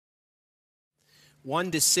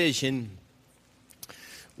one decision,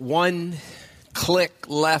 one click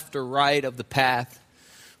left or right of the path,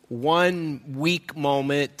 one weak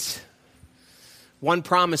moment, one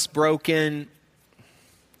promise broken,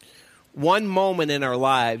 one moment in our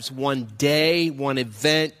lives, one day, one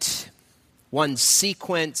event, one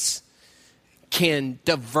sequence can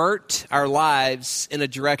divert our lives in a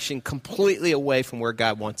direction completely away from where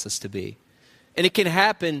God wants us to be. And it can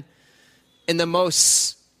happen in the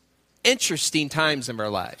most interesting times of our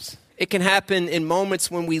lives. It can happen in moments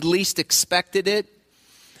when we least expected it.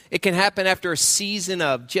 It can happen after a season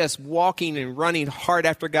of just walking and running hard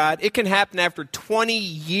after God. It can happen after 20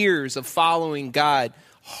 years of following God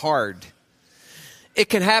hard. It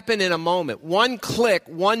can happen in a moment. One click,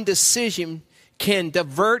 one decision can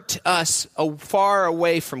divert us far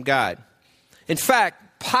away from God. In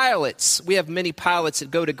fact, pilots, we have many pilots that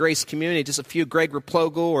go to Grace Community, just a few, Greg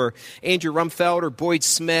Raplogle or Andrew Rumfeld or Boyd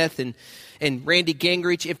Smith and Randy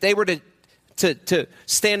Gingrich. If they were to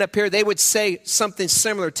stand up here, they would say something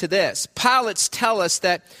similar to this. Pilots tell us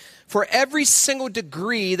that for every single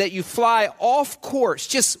degree that you fly off course,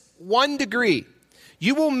 just 1 degree,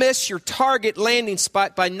 you will miss your target landing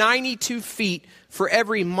spot by 92 feet for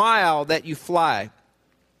every mile that you fly.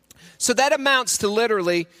 So that amounts to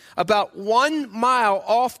literally about 1 mile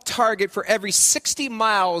off target for every 60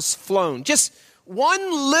 miles flown. Just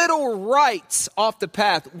one little right off the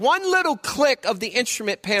path, one little click of the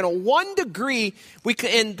instrument panel, 1 degree, we can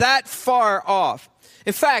end that far off.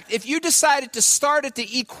 In fact, if you decided to start at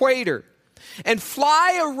the equator and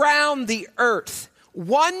fly around the earth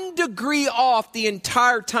 1 degree off the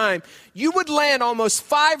entire time, you would land almost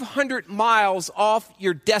 500 miles off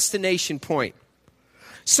your destination point.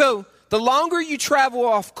 So the longer you travel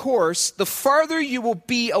off course, the farther you will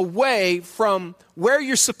be away from where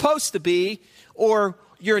you're supposed to be or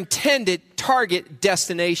your intended target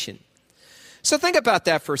destination. So think about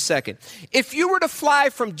that for a second. If you were to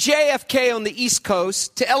fly from JFK on the East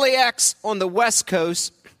Coast to LAX on the West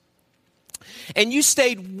Coast, and you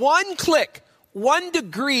stayed 1 click, 1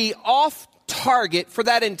 degree off target for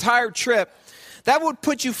that entire trip, that would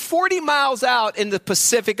put you 40 miles out in the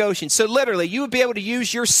Pacific Ocean. So literally, you would be able to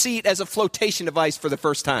use your seat as a flotation device for the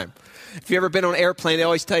first time. If you've ever been on an airplane, they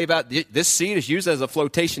always tell you about this seat is used as a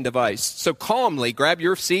flotation device. So calmly grab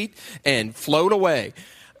your seat and float away.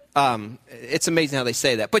 It's amazing how they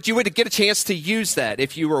say that. But you would get a chance to use that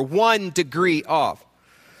if you were 1 degree off.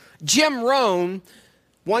 Jim Rohn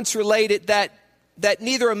once related that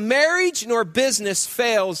neither a marriage nor business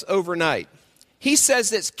fails overnight. He says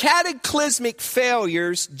that cataclysmic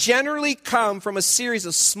failures generally come from a series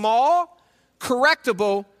of small,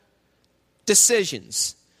 correctable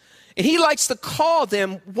decisions. And he likes to call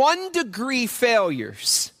them 1 degree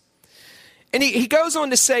failures. And he goes on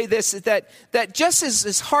to say this, that just as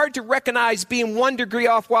it's hard to recognize being 1 degree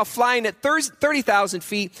off while flying at 30,000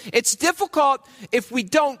 feet, it's difficult if we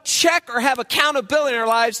don't check or have accountability in our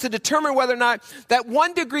lives to determine whether or not that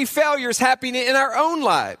 1 degree failure is happening in our own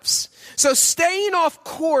lives. So staying off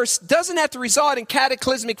course doesn't have to result in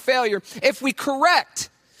cataclysmic failure if we correct,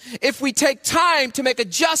 if we take time to make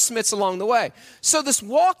adjustments along the way. So this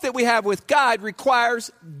walk that we have with God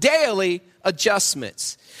requires daily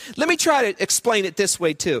adjustments. Let me try to explain it this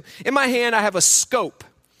way too. In my hand, I have a scope.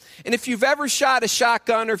 And if you've ever shot a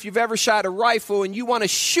shotgun or if you've ever shot a rifle and you want to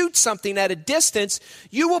shoot something at a distance,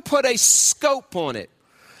 you will put a scope on it.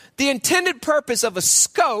 The intended purpose of a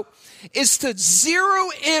scope is to zero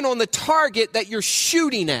in on the target that you're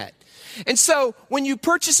shooting at. And so when you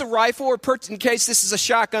purchase a rifle, or in case this is a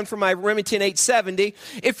shotgun for my Remington 870,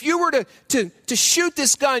 if you were to shoot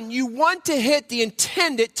this gun, you want to hit the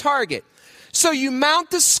intended target. So you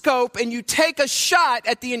mount the scope and you take a shot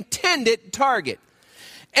at the intended target.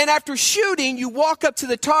 And after shooting, you walk up to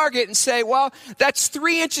the target and say, well, that's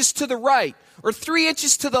 3 inches to the right, or 3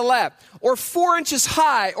 inches to the left, or 4 inches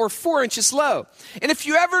high, or 4 inches low. And if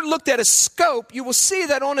you ever looked at a scope, you will see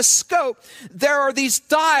that on a scope, there are these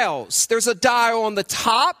dials. There's a dial on the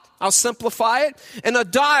top, I'll simplify it, and a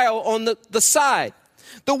dial on the side.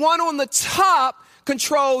 The one on the top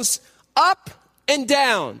controls up and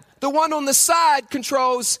down. The one on the side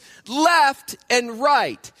controls left and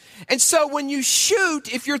right. And so when you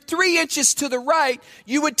shoot, if you're 3 inches to the right,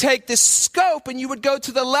 you would take this scope and you would go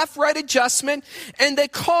to the left-right adjustment, and they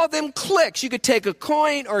call them clicks. You could take a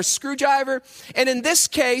coin or a screwdriver, and in this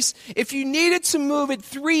case, if you needed to move it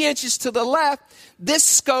 3 inches to the left, this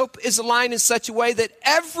scope is aligned in such a way that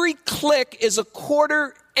every click is a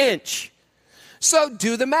 1/4 inch. So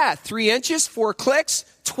do the math. 3 inches, 4 clicks,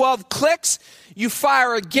 12 clicks. You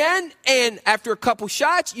fire again, and after a couple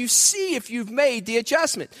shots, you see if you've made the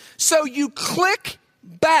adjustment. So you click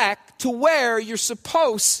back to where you're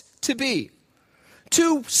supposed to be.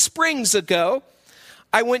 2 springs ago,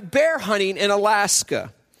 I went bear hunting in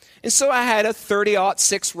Alaska. And so I had a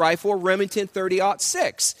 30-06 rifle, Remington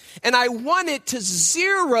 30-06. And I wanted to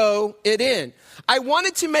zero it in. I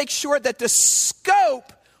wanted to make sure that the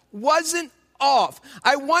scope wasn't off.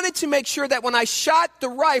 I wanted to make sure that when I shot the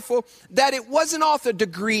rifle, that it wasn't off a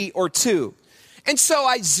degree or 2. And so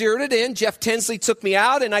I zeroed it in. Jeff Tinsley took me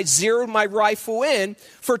out, and I zeroed my rifle in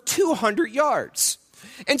for 200 yards.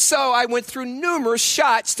 And so I went through numerous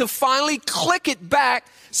shots to finally click it back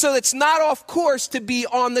so it's not off course to be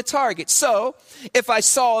on the target. So if I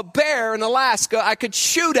saw a bear in Alaska, I could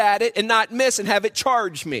shoot at it and not miss and have it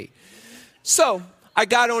charge me. So I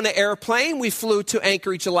got on an airplane. We flew to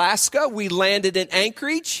Anchorage, Alaska. We landed in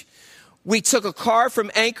Anchorage. We took a car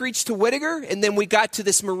from Anchorage to Whittaker, and then we got to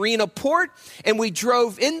this marina port, and we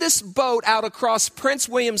drove in this boat out across Prince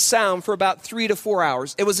William Sound for about 3 to 4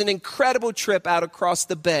 hours. It was an incredible trip out across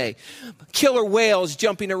the bay. Killer whales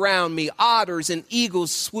jumping around me, otters and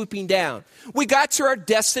eagles swooping down. We got to our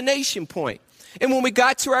destination point. And when we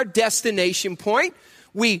got to our destination point,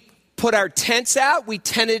 we put our tents out. We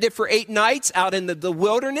tented it for 8 nights out in the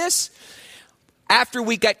wilderness. After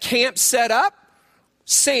we got camp set up,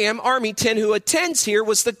 Sam Armington, who attends here,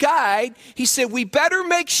 was the guide. He said, we better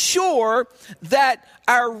make sure that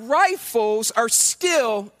our rifles are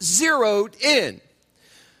still zeroed in.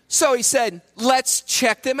 So he said, let's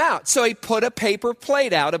check them out. So he put a paper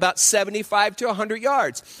plate out about 75 to 100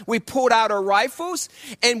 yards. We pulled out our rifles,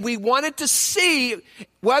 and we wanted to see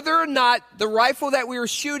whether or not the rifle that we were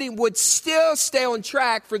shooting would still stay on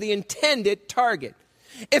track for the intended target.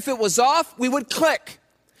 If it was off, we would click.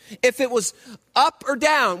 If it was up or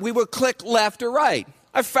down, we would click left or right.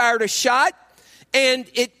 I fired a shot, and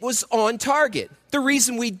it was on target. The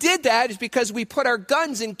reason we did that is because we put our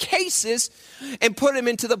guns in cases and put them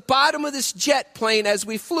into the bottom of this jet plane as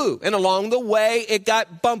we flew. And along the way, it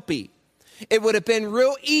got bumpy. It would have been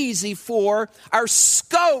real easy for our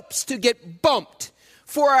scopes to get bumped,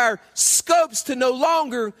 for our scopes to no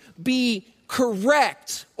longer be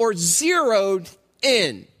correct or zeroed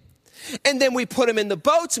in. And then we put them in the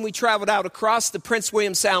boats, and we traveled out across the Prince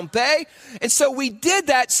William Sound Bay. And so we did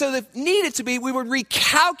that so that if needed to be, we would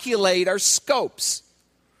recalculate our scopes.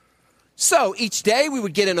 So each day we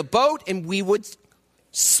would get in a boat, and we would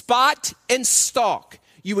spot and stalk.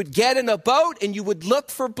 You would get in a boat, and you would look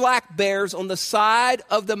for black bears on the side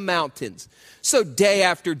of the mountains. So day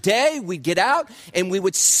after day, we'd get out, and we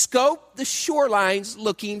would scope the shorelines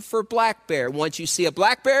looking for black bear. Once you see a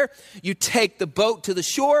black bear, you take the boat to the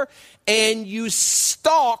shore, and you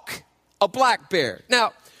stalk a black bear.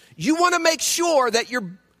 Now, you want to make sure that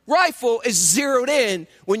your rifle is zeroed in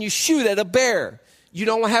when you shoot at a bear. You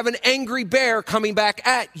don't have an angry bear coming back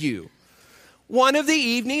at you. One of the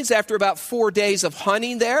evenings, after about 4 days of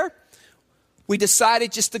hunting there, we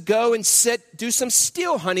decided just to go and do some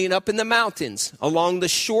steel hunting up in the mountains. Along the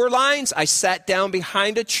shorelines, I sat down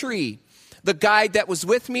behind a tree. The guide that was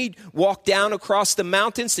with me walked down across the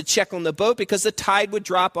mountains to check on the boat because the tide would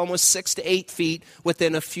drop almost 6 to 8 feet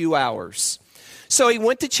within a few hours. So he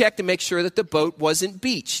went to check to make sure that the boat wasn't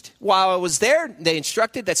beached. While I was there, they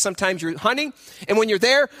instructed that sometimes you're hunting, and when you're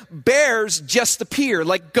there, bears just appear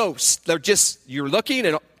like ghosts. You're looking,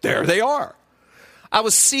 and there they are. I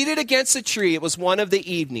was seated against a tree. It was one of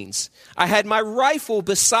the evenings. I had my rifle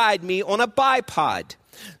beside me on a bipod,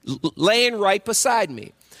 laying right beside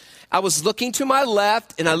me. I was looking to my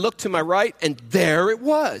left, and I looked to my right, and there it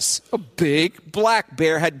was. A big black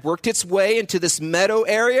bear had worked its way into this meadow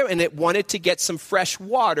area, and it wanted to get some fresh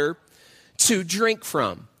water to drink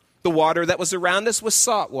from. The water that was around us was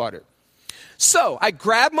salt water. So I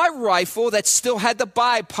grabbed my rifle that still had the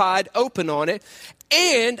bipod open on it,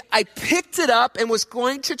 and I picked it up and was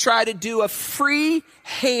going to try to do a free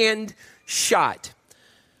hand shot.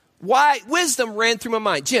 Wisdom ran through my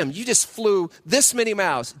mind. Jim, you just flew this many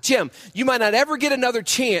miles. Jim, you might not ever get another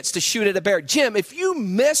chance to shoot at a bear. Jim, if you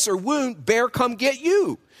miss or wound, bear come get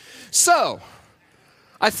you. So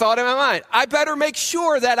I thought in my mind, I better make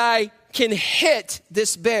sure that I can hit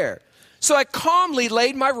this bear. So I calmly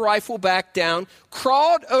laid my rifle back down,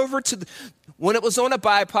 crawled over to when it was on a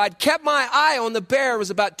bipod, kept my eye on the bear, it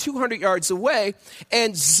was about 200 yards away,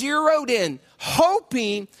 and zeroed in,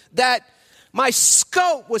 hoping that my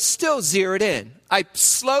scope was still zeroed in. I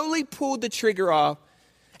slowly pulled the trigger off,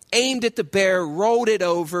 aimed at the bear, rolled it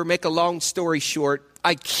over. Make a long story short,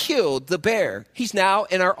 I killed the bear. He's now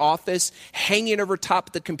in our office, hanging over top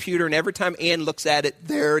of the computer, and every time Ann looks at it,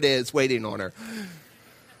 there it is, waiting on her.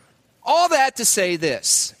 All that to say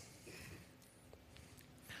this.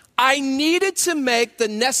 I needed to make the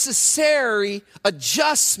necessary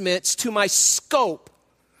adjustments to my scope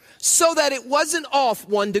so that it wasn't off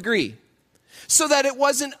 1 degree, so that it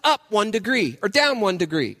wasn't up 1 degree or down 1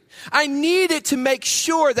 degree. I needed to make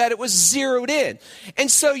sure that it was zeroed in.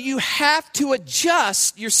 And so you have to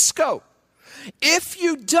adjust your scope. If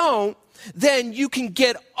you don't, then you can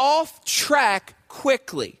get off track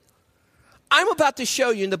quickly. I'm about to show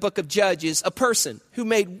you in the book of Judges a person who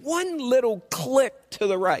made one little click to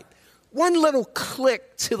the right, one little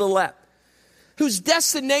click to the left, whose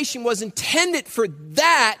destination was intended for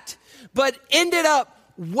that, but ended up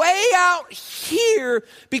way out here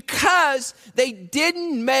because they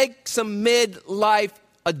didn't make some midlife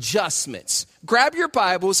adjustments. Grab your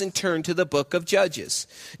Bibles and turn to the book of Judges.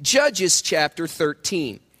 Judges chapter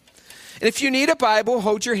 13. And if you need a Bible,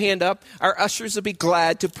 hold your hand up. Our ushers will be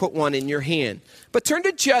glad to put one in your hand. But turn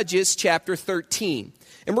to Judges chapter 13.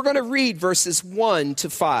 And we're going to read verses 1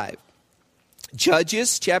 to 5.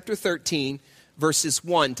 Judges chapter 13, verses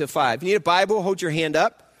 1 to 5. If you need a Bible, hold your hand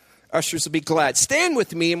up. Ushers will be glad. Stand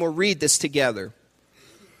with me and we'll read this together.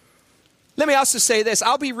 Let me also say this.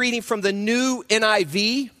 I'll be reading from the new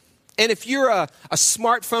NIV. And if you're a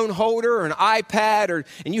smartphone holder or an iPad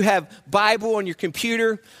and you have Bible on your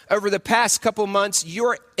computer, over the past couple months,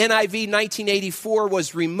 your NIV 1984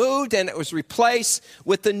 was removed and it was replaced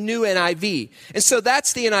with the new NIV. And so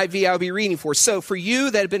that's the NIV I'll be reading for. So for you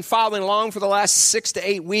that have been following along for the last 6 to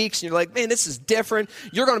 8 weeks, and you're like, man, this is different,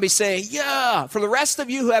 you're going to be saying, yeah. For the rest of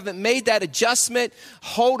you who haven't made that adjustment,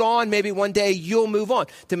 hold on. Maybe one day you'll move on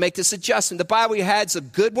to make this adjustment. The Bible you had is a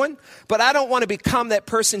good one, but I don't want to become that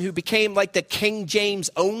person who became like the King James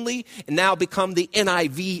only and now become the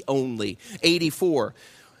NIV only, 84.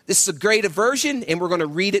 This is a great version, and we're going to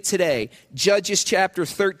read it today. Judges chapter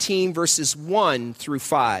 13, verses 1 through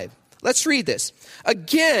 5. Let's read this.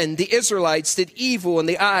 Again, the Israelites did evil in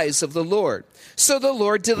the eyes of the Lord. So the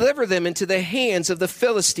Lord delivered them into the hands of the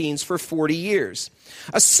Philistines for 40 years.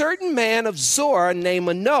 A certain man of Zorah named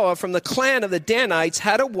Manoah from the clan of the Danites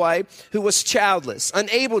had a wife who was childless,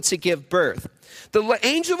 unable to give birth. The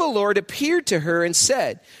angel of the Lord appeared to her and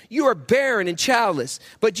said, you are barren and childless,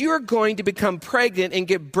 but you are going to become pregnant and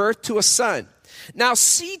give birth to a son. Now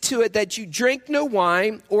see to it that you drink no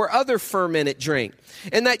wine or other fermented drink,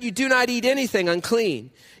 and that you do not eat anything unclean.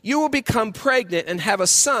 You will become pregnant and have a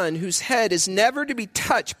son whose head is never to be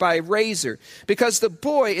touched by a razor, because the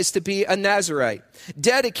boy is to be a Nazirite,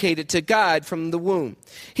 dedicated to God from the womb.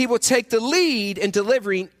 He will take the lead in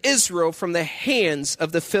delivering Israel from the hands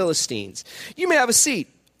of the Philistines. You may have a seat.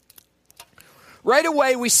 Right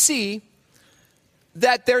away we see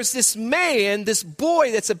that there's this man, this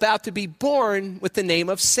boy that's about to be born with the name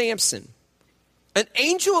of Samson. An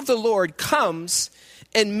angel of the Lord comes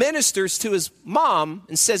and ministers to his mom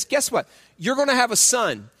and says, guess what? You're going to have a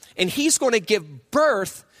son, and he's going to give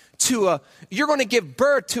birth to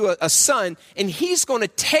a son, and he's going to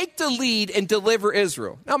take the lead and deliver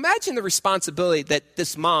Israel. Now imagine the responsibility that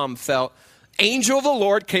this mom felt. Angel of the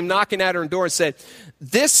Lord came knocking at her door and said,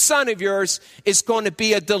 this son of yours is going to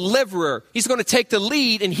be a deliverer. He's going to take the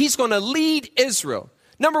lead, and he's going to lead Israel.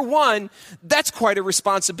 Number one, that's quite a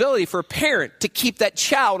responsibility for a parent to keep that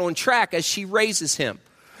child on track as she raises him.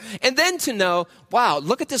 And then to know, wow,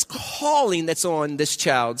 look at this calling that's on this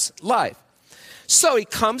child's life. So he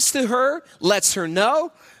comes to her, lets her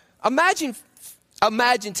know. Imagine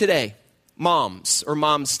today, moms or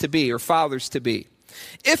moms-to-be or fathers-to-be.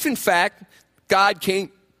 If in fact God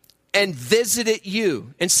came and visited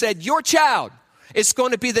you and said, your child is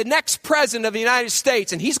going to be the next president of the United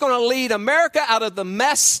States, and he's going to lead America out of the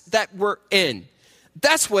mess that we're in.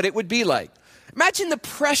 That's what it would be like. Imagine the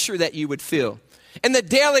pressure that you would feel and the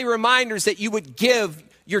daily reminders that you would give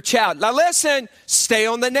your child. Now listen, stay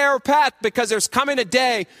on the narrow path, because there's coming a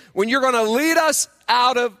day when you're going to lead us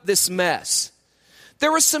out of this mess.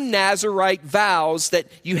 There were some Nazirite vows that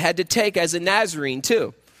you had to take as a Nazarene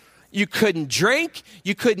too. You couldn't drink,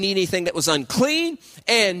 you couldn't eat anything that was unclean,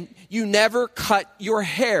 and you never cut your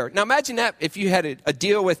hair. Now imagine that if you had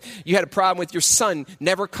you had a problem with your son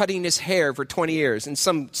never cutting his hair for 20 years. And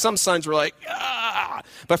some sons were like, ah,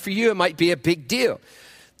 but for you it might be a big deal.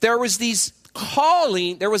 There was this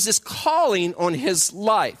calling on his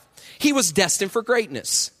life. He was destined for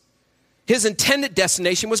greatness. His intended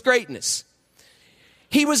destination was greatness.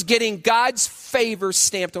 He was getting God's favor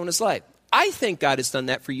stamped on his life. I think God has done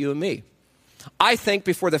that for you and me. I think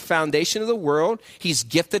before the foundation of the world, he's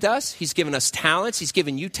gifted us. He's given us talents. He's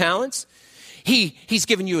given you talents. He's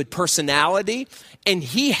given you a personality. And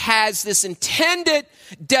he has this intended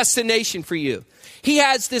destination for you. He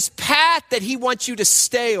has this path that he wants you to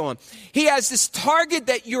stay on. He has this target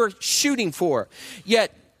that you're shooting for.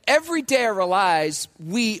 Yet every day of our lives,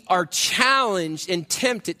 we are challenged and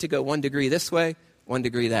tempted to go 1 degree this way, 1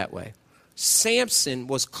 degree that way. Samson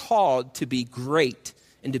was called to be great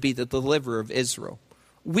and to be the deliverer of Israel.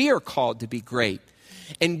 We are called to be great.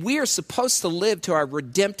 And we are supposed to live to our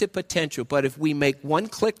redemptive potential. But if we make 1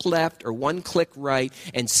 click left or 1 click right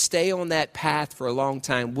and stay on that path for a long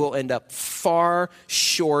time, we'll end up far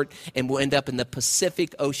short and we'll end up in the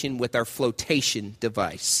Pacific Ocean with our flotation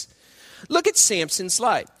device. Look at Samson's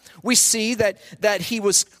life. We see that he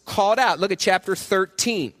was called out. Look at chapter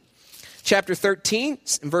 13. Chapter 13,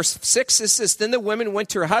 verse 6 says this, then the woman went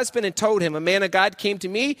to her husband and told him, a man of God came to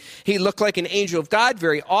me. He looked like an angel of God,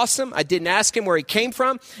 very awesome. I didn't ask him where he came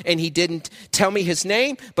from, and he didn't tell me his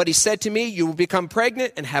name, but he said to me, you will become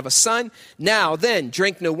pregnant and have a son. Now then,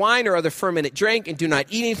 drink no wine or other fermented drink, and do not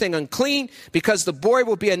eat anything unclean, because the boy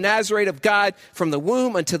will be a Nazarite of God from the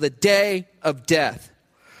womb until the day of death.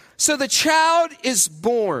 So the child is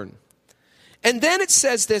born. And then it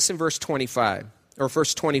says this in verse 25, or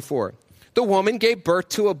verse 24. The woman gave birth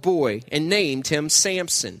to a boy and named him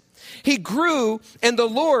Samson. He grew, and the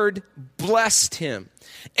Lord blessed him.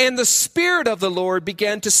 And the Spirit of the Lord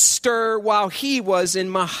began to stir while he was in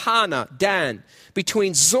Mahana, Dan,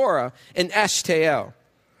 between Zorah and Eshtael.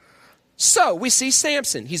 So we see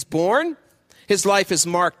Samson. He's born. His life is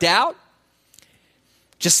marked out,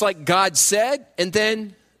 just like God said. And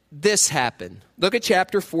then this happened. Look at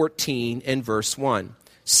chapter 14 and verse 1.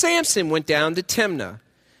 Samson went down to Timnah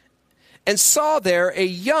and saw there a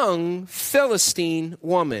young Philistine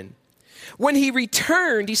woman. When he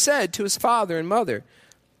returned, he said to his father and mother,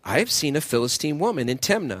 I have seen a Philistine woman in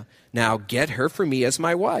Timnah. Now get her for me as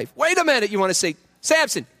my wife. Wait a minute, you want to say,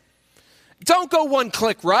 Samson, don't go 1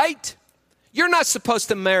 click right. You're not supposed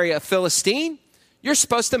to marry a Philistine. You're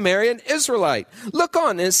supposed to marry an Israelite. Look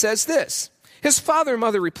on, and it says this. His father and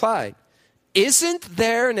mother replied, isn't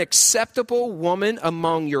there an acceptable woman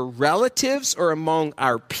among your relatives or among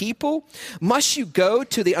our people? Must you go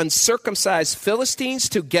to the uncircumcised Philistines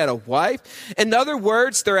to get a wife? In other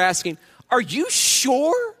words, they're asking, are you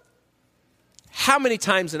sure? How many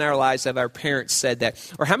times in our lives have our parents said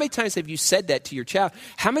that? Or how many times have you said that to your child?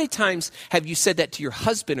 How many times have you said that to your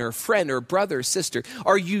husband or a friend or a brother or sister?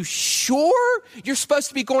 Are you sure you're supposed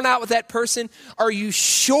to be going out with that person? Are you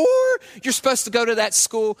sure you're supposed to go to that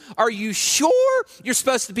school? Are you sure you're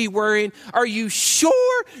supposed to be worrying? Are you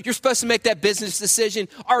sure you're supposed to make that business decision?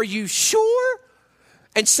 Are you sure?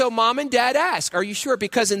 And so mom and dad ask, are you sure?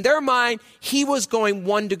 Because in their mind, he was going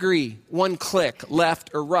 1 degree, 1 click left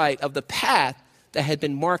or right of the path that had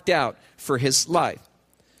been marked out for his life.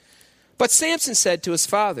 But Samson said to his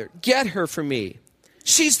father, get her for me.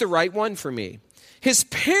 She's the right one for me. His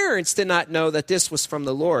parents did not know that this was from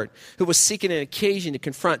the Lord, who was seeking an occasion to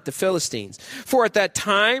confront the Philistines. For at that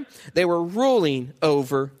time, they were ruling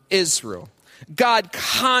over Israel. God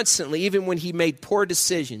constantly, even when he made poor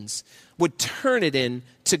decisions, would turn it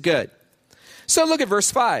into good. So look at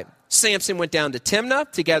verse 5. Samson went down to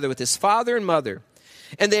Timnah together with his father and mother,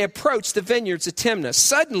 and they approached the vineyards of Timnah.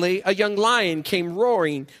 Suddenly, a young lion came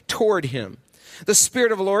roaring toward him. The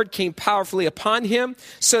Spirit of the Lord came powerfully upon him,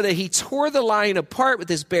 so that he tore the lion apart with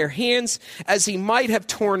his bare hands, as he might have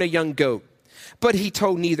torn a young goat. But he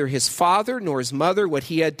told neither his father nor his mother what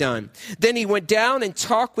he had done. Then he went down and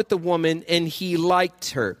talked with the woman, and he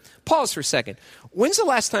liked her. Pause for a second. When's the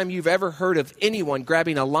last time you've ever heard of anyone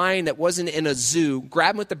grabbing a lion that wasn't in a zoo,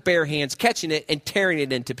 grabbing with the bare hands, catching it, and tearing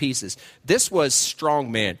it into pieces? This was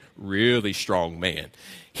strong man, really strong man.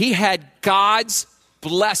 He had God's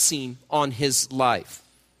blessing on his life.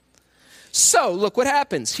 So look what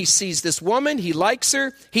happens. He sees this woman. He likes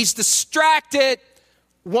her. He's distracted.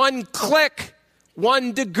 1 click,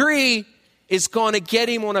 1 degree is going to get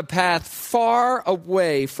him on a path far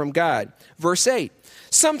away from God. Verse 8.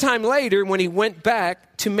 Sometime later, when he went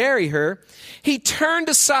back to marry her, he turned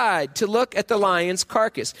aside to look at the lion's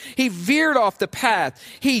carcass. He veered off the path.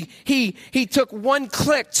 He took 1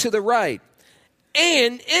 click to the right.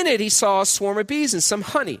 And in it, he saw a swarm of bees and some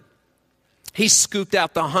honey. He scooped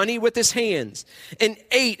out the honey with his hands and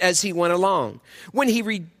ate as he went along. When he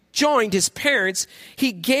rejoined his parents,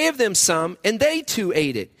 he gave them some, and they too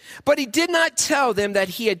ate it. But he did not tell them that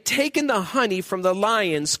he had taken the honey from the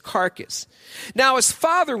lion's carcass. Now his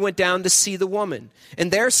father went down to see the woman,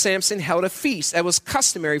 and there Samson held a feast, as was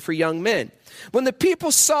customary for young men. When the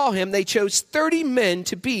people saw him, they chose 30 men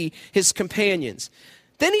to be his companions.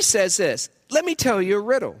 Then he says this, let me tell you a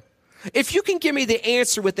riddle. If you can give me the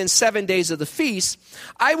answer within 7 days of the feast,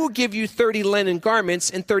 I will give you 30 linen garments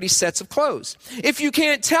and 30 sets of clothes. If you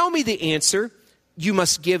can't tell me the answer, you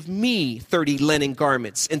must give me 30 linen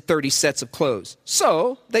garments and 30 sets of clothes.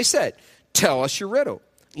 So they said, tell us your riddle.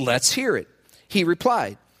 Let's hear it. He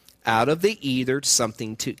replied, out of the either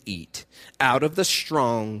something to eat, out of the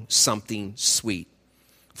strong something sweet.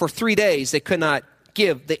 For 3 days they could not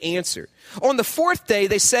give the answer. On the fourth day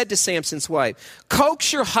they said to Samson's wife,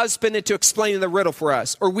 coax your husband into explaining the riddle for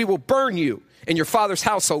us, or we will burn you and your father's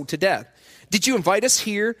household to death. Did you invite us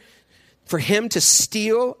here for him to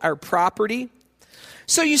steal our property?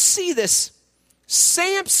 So you see this,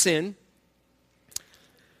 Samson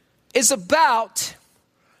is about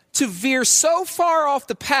to veer so far off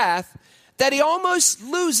the path that he almost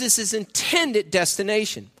loses his intended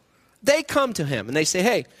destination. They come to him and they say,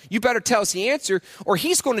 hey, you better tell us the answer, or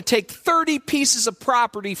he's going to take 30 pieces of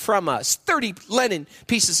property from us, 30 linen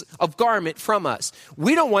pieces of garment from us.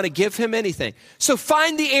 We don't want to give him anything. So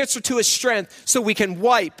find the answer to his strength so we can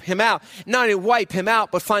wipe him out. Not only wipe him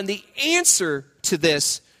out, but find the answer to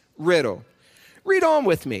this riddle. Read on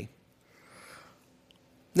with me.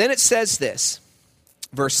 Then it says this.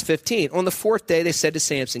 Verse 15, on the fourth day they said to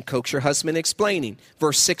Samson, coax your husband explaining.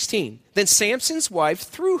 Verse 16, then Samson's wife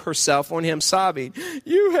threw herself on him sobbing,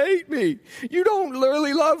 you hate me. You don't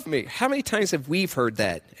really love me. How many times have we heard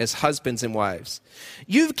that as husbands and wives?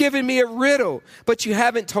 You've given me a riddle, but you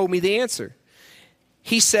haven't told me the answer.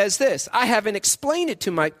 He says this, I haven't explained it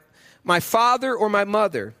to my father or my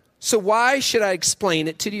mother, so why should I explain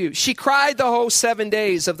it to you? She cried the whole 7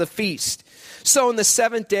 days of the feast. So on the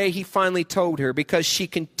seventh day, he finally told her, because she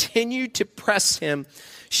continued to press him,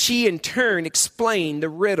 she in turn explained the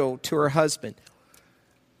riddle to her husband.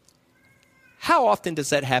 How often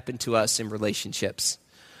does that happen to us in relationships?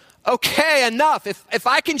 Okay, enough. If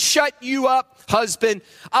I can shut you up, husband,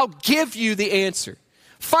 I'll give you the answer.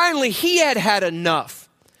 Finally, he had enough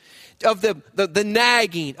of the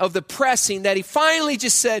nagging, of the pressing, that he finally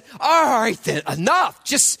just said, all right then, enough,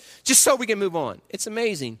 just so we can move on. It's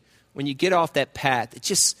amazing. When you get off that path,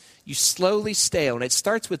 you slowly stale. And it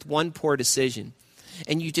starts with one poor decision.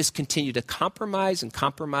 And you just continue to compromise and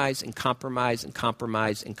compromise and compromise and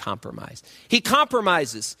compromise and compromise. He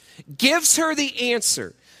compromises, gives her the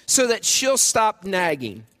answer so that she'll stop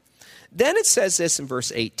nagging. Then it says this in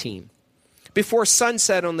verse 18. Before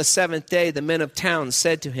sunset on the seventh day, the men of town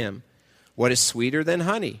said to him, what is sweeter than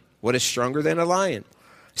honey? What is stronger than a lion?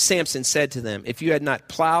 Samson said to them, if you had not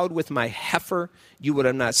plowed with my heifer, you would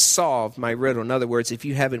have not solved my riddle. In other words, if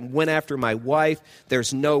you haven't went after my wife,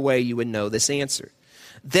 there's no way you would know this answer.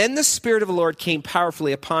 Then the Spirit of the Lord came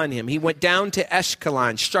powerfully upon him. He went down to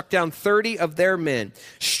Ashkelon, struck down 30 of their men,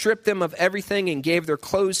 stripped them of everything, and gave their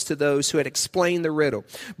clothes to those who had explained the riddle.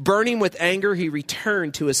 Burning with anger, he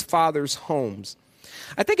returned to his father's homes.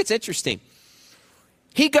 I think it's interesting.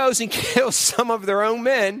 He goes and kills some of their own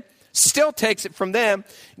men, still takes it from them,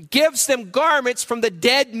 gives them garments from the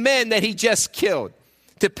dead men that he just killed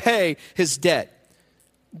to pay his debt.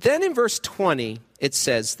 Then in verse 20, it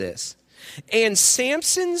says this, and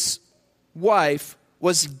Samson's wife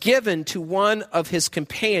was given to one of his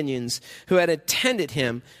companions who had attended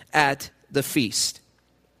him at the feast.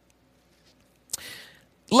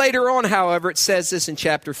 Later on, however, it says this in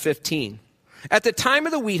chapter 15. At the time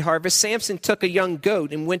of the wheat harvest, Samson took a young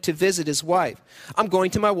goat and went to visit his wife. I'm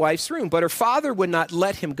going to my wife's room, but her father would not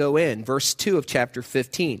let him go in. Verse 2 of chapter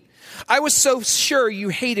 15. I was so sure you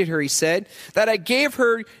hated her, he said, that I gave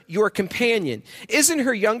her your companion. Isn't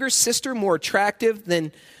her younger sister more attractive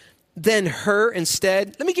than her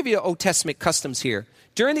instead? Let me give you Old Testament customs here.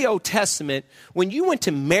 During the Old Testament, when you went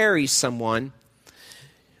to marry someone,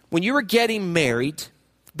 when you were getting married,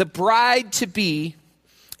 the bride-to-be,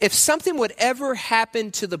 if something would ever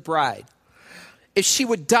happen to the bride, if she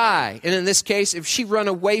would die, and in this case, if she run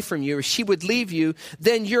away from you, or she would leave you,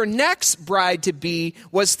 then your next bride-to-be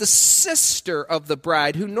was the sister of the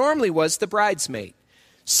bride, who normally was the bridesmaid.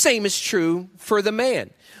 Same is true for the man.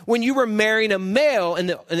 When you were marrying a male in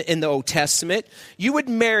the Old Testament, you would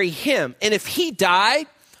marry him, and if he died,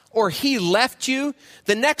 or he left you,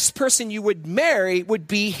 the next person you would marry would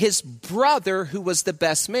be his brother, who was the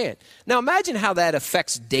best man. Now imagine how that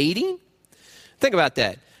affects dating. Think about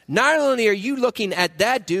that. Not only are you looking at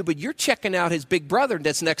that dude, but you're checking out his big brother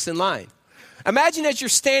that's next in line. Imagine as you're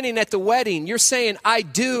standing at the wedding, you're saying, I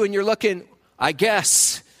do, and you're looking, I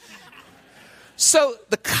guess. So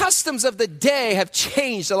the customs of the day have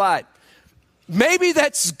changed a lot. Maybe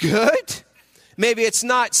that's good. Maybe it's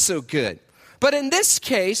not so good. But in this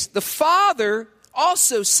case, the father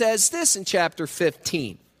also says this in chapter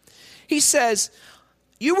 15. He says,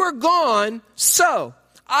 you were gone, so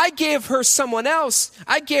I gave her someone else.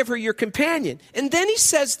 I gave her your companion. And then he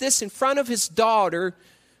says this in front of his daughter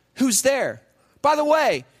who's there. By the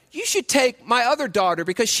way, you should take my other daughter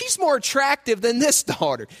because she's more attractive than this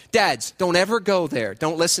daughter. Dads, don't ever go there.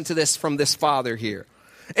 Don't listen to this from this father here.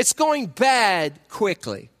 It's going bad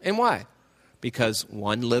quickly. And why? Because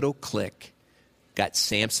one little click got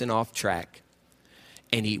Samson off track,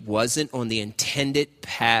 and he wasn't on the intended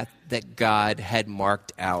path that God had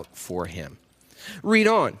marked out for him. Read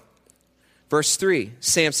on. Verse 3,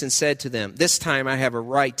 Samson said to them, "This time I have a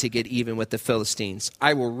right to get even with the Philistines.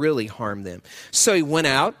 I will really harm them." So he went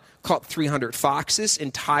out, caught 300 foxes,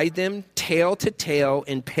 and tied them tail to tail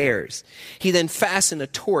in pairs. He then fastened a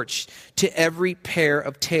torch to every pair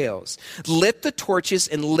of tails, lit the torches,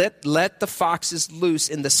 and let the foxes loose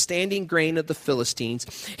in the standing grain of the Philistines.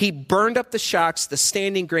 He burned up the shocks, the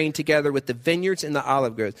standing grain, together with the vineyards and the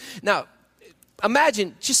olive groves. Now,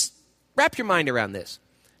 imagine, just wrap your mind around this.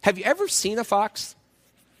 Have you ever seen a fox?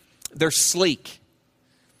 They're sleek.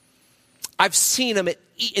 I've seen them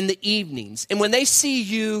in the evenings. And when they see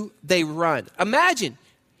you, they run. Imagine,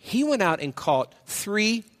 he went out and caught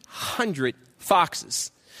 300 foxes.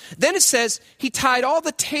 Then it says he tied all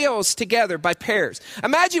the tails together by pairs.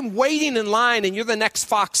 Imagine waiting in line and you're the next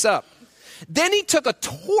fox up. Then he took a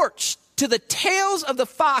torch to the tails of the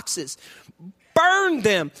foxes, burned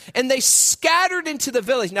them, and they scattered into the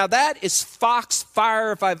village. Now that is fox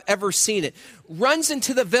fire if I've ever seen it. Runs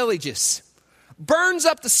into the villages, burns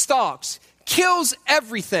up the stalks, kills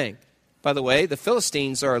everything. By the way, the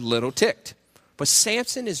Philistines are a little ticked. But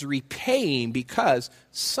Samson is repaying because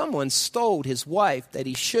someone stole his wife that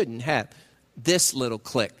he shouldn't have. This little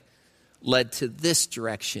click led to this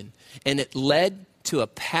direction. And it led to a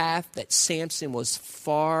path that Samson was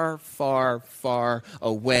far, far, far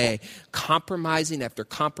away. Compromising after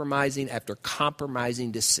compromising after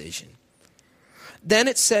compromising decision. Then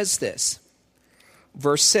it says this,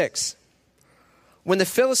 verse 6. When the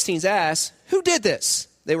Philistines asked, "Who did this?"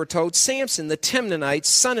 they were told, "Samson, the Timnanite's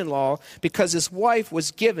son-in-law, because his wife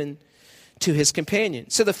was given to his companion."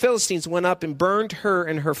 So the Philistines went up and burned her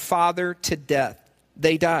and her father to death.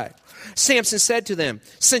 They died. Samson said to them,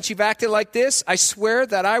 "Since you've acted like this, I swear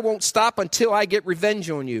that I won't stop until I get revenge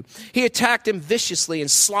on you." He attacked them viciously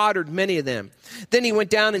and slaughtered many of them. Then he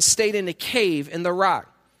went down and stayed in a cave in the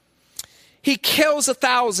rock. He kills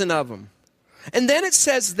 1,000 of them. And then it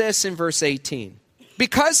says this in verse 18.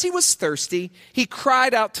 Because he was thirsty, he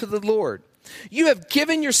cried out to the Lord, "You have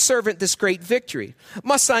given your servant this great victory.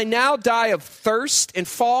 Must I now die of thirst and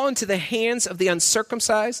fall into the hands of the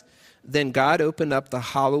uncircumcised?" Then God opened up the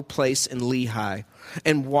hollow place in Lehi,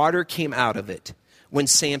 and water came out of it. When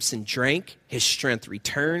Samson drank, his strength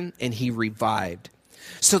returned, and he revived.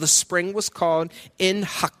 So the spring was called En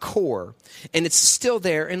Hakor, and it's still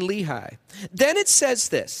there in Lehi. Then it says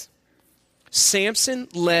this, Samson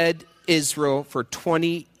led Israel for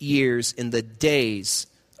 20 years in the days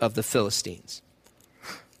of the Philistines.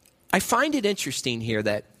 I find it interesting here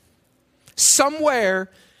that somewhere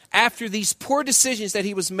after these poor decisions that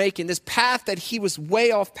he was making, this path that he was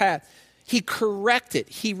way off path, he corrected,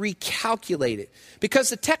 he recalculated. Because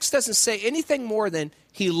the text doesn't say anything more than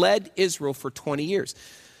he led Israel for 20 years.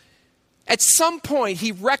 At some point,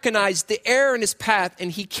 he recognized the error in his path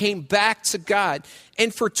and he came back to God.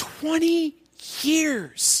 And for 20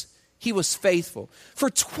 years, he was faithful. For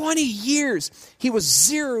 20 years, he was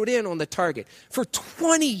zeroed in on the target. For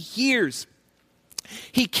 20 years,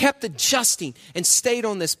 he kept adjusting and stayed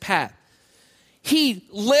on this path. He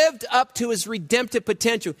lived up to his redemptive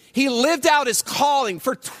potential. He lived out his calling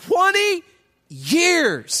for 20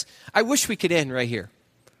 years. I wish we could end right here.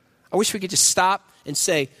 I wish we could just stop and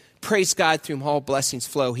say, praise God, through whom all blessings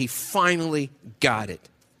flow. He finally got it.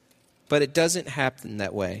 But it doesn't happen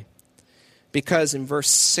that way. Because in verse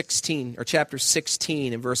 16, or chapter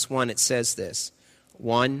 16, in verse 1, it says this.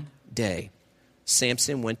 One day,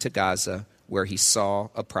 Samson went to Gaza, where he saw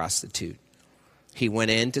a prostitute. He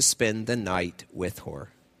went in to spend the night with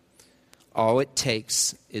her. All it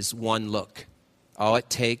takes is one look. All it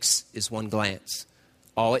takes is one glance.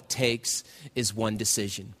 All it takes is one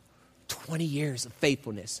decision. 20 years of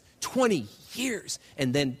faithfulness. 20 years.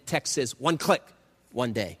 And then text says, one click,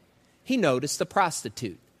 one day. He noticed the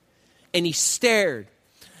prostitute. And he stared.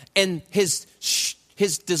 And his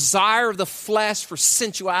desire of the flesh for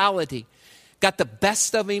sensuality got the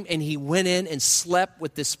best of him, and he went in and slept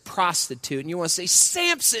with this prostitute. And you want to say,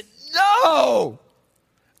 Samson, no!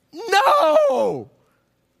 No!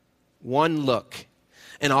 One look.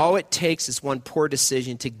 And all it takes is one poor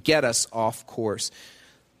decision to get us off course.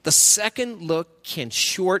 The second look can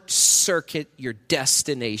short circuit your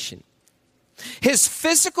destination. His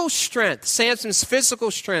physical strength, Samson's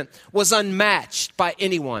physical strength, was unmatched by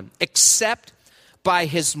anyone except by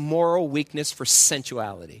his moral weakness for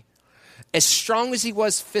sensuality. As strong as he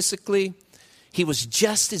was physically, he was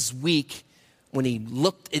just as weak when he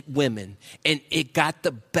looked at women, and it got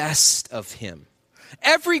the best of him.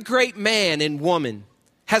 Every great man and woman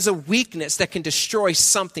has a weakness that can destroy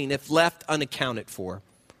something if left unaccounted for.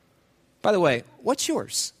 By the way, what's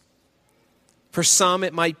yours? For some,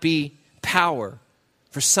 it might be power.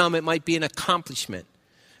 For some, it might be an accomplishment.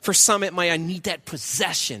 For some, I need that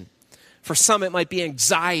possession. For some, it might be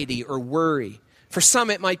anxiety or worry. For some,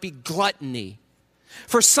 it might be gluttony.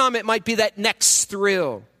 For some, it might be that next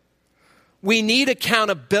thrill. We need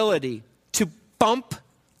accountability to bump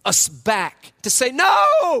us back, to say,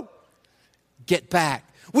 no, get back.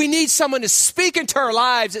 We need someone to speak into our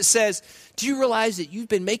lives that says, do you realize that you've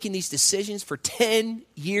been making these decisions for 10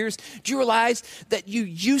 years? Do you realize that you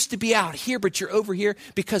used to be out here, but you're over here?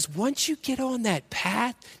 Because once you get on that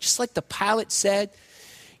path, just like the pilot said,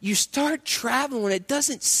 you start traveling and it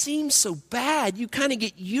doesn't seem so bad. You kind of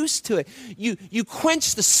get used to it. You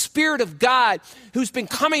quench the Spirit of God who's been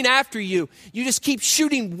coming after you. You just keep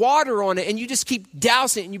shooting water on it and you just keep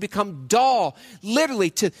dousing it and you become dull, literally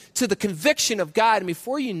to the conviction of God. And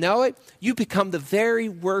before you know it, you become the very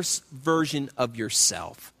worst version of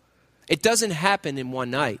yourself. It doesn't happen in one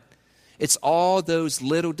night. It's all those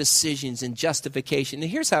little decisions and justification. And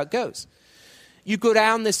here's how it goes. You go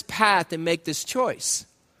down this path and make this choice.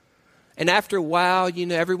 And after a while,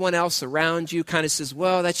 everyone else around you kind of says,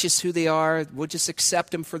 well, that's just who they are. We'll just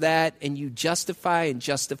accept them for that. And you justify and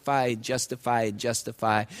justify and justify and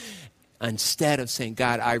justify instead of saying,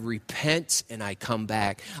 God, I repent and I come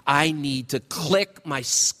back. I need to click my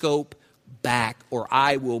scope back or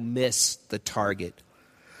I will miss the target.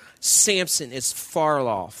 Samson is far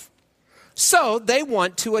off. So they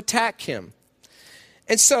want to attack him.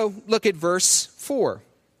 And so look at verse 3.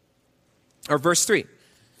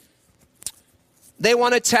 They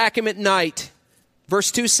want to attack him at night.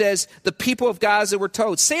 Verse 2 says, the people of Gaza were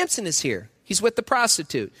told, Samson is here. He's with the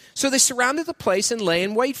prostitute. So they surrounded the place and lay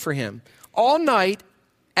in wait for him all night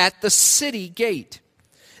at the city gate.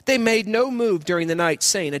 They made no move during the night,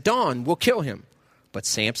 saying, at dawn, we'll kill him. But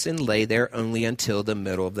Samson lay there only until the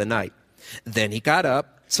middle of the night. Then he got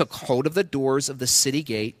up, took hold of the doors of the city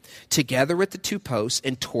gate, together with the two posts,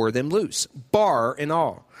 and tore them loose, bar and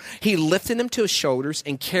all. He lifted them to his shoulders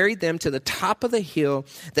and carried them to the top of the hill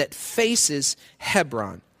that faces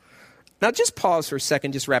Hebron. Now just pause for a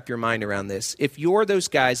second, just wrap your mind around this. If you're those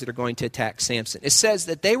guys that are going to attack Samson, it says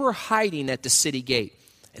that they were hiding at the city gate,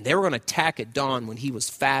 and they were going to attack at dawn when he was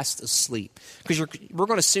fast asleep. Because we're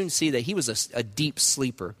going to soon see that he was a deep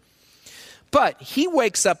sleeper. But he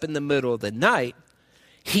wakes up in the middle of the night.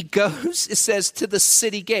 He goes, it says, to the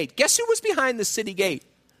city gate. Guess who was behind the city gate?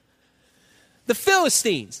 The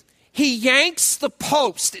Philistines. He yanks the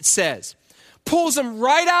post, it says, pulls them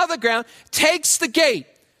right out of the ground, takes the gate.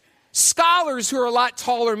 Scholars who are a lot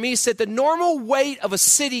taller than me said the normal weight of a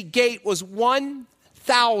city gate was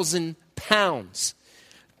 1,000 pounds.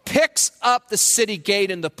 Picks up the city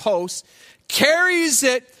gate and the post, carries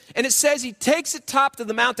it, and it says he takes it top to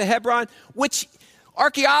the Mount of Hebron, which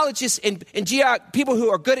archaeologists and people who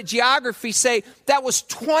are good at geography say that was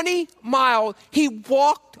 20 miles. He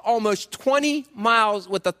walked almost 20 miles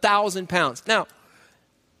with 1,000 pounds. Now,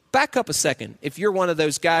 back up a second. If you're one of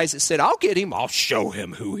those guys that said, I'll get him, I'll show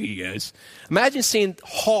him who he is. Imagine seeing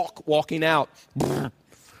Hulk walking out.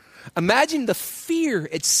 Imagine the fear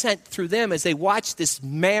it sent through them as they watched this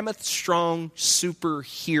mammoth, strong,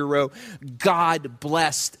 superhero,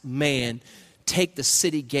 God-blessed man take the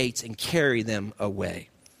city gates and carry them away.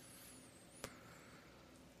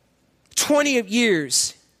 20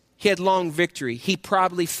 years, he had long victory. He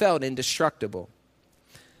probably felt indestructible.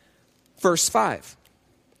 Verse 5.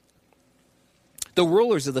 The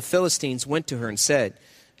rulers of the Philistines went to her and said,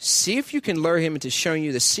 see if you can lure him into showing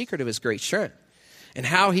you the secret of his great strength and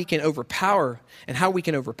how we can overpower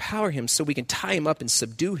him so we can tie him up and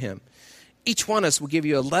subdue him. Each one of us will give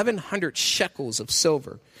you 1,100 shekels of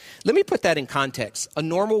silver. Let me put that in context. A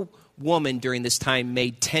normal woman during this time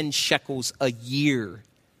made 10 shekels a year.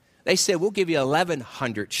 They said, we'll give you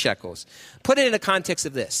 1,100 shekels. Put it in the context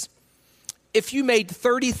of this. If you made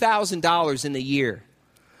 $30,000 in a year,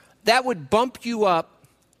 that would bump you up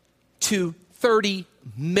to $30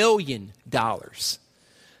 million.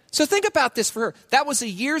 So think about this for her. That was a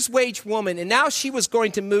year's wage woman, and now she was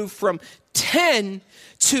going to move from 10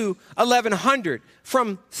 to 1,100,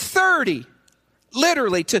 from 30,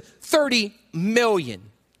 literally, to 30 million.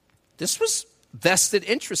 This was vested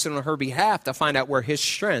interest on her behalf to find out where his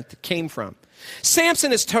strength came from.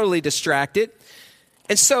 Samson is totally distracted,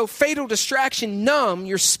 and so fatal distraction numb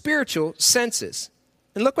your spiritual senses.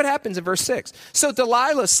 And look what happens in verse 6. So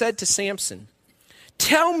Delilah said to Samson,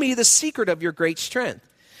 tell me the secret of your great strength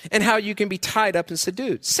and how you can be tied up and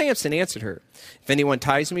subdued. Samson answered her, if anyone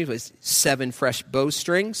ties me with 7 fresh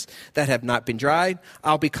bowstrings that have not been dried,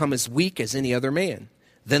 I'll become as weak as any other man.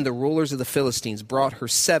 Then the rulers of the Philistines brought her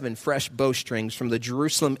 7 fresh bowstrings from the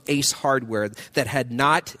Jerusalem Ace hardware that had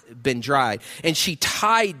not been dried, and she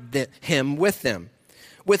tied him with them.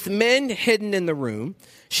 With men hidden in the room,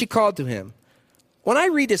 she called to him. When I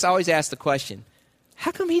read this, I always ask the question,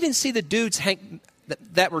 how come he didn't see the dudes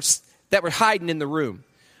that were hiding in the room?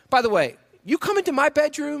 By the way, you come into my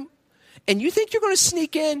bedroom and you think you're going to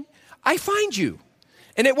sneak in, I find you,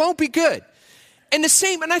 and it won't be good. And the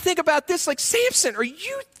same, and I think about this, like, Samson, are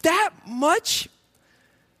you that much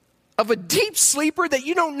of a deep sleeper that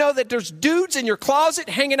you don't know that there's dudes in your closet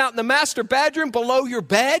hanging out in the master bedroom below your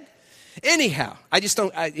bed? Anyhow,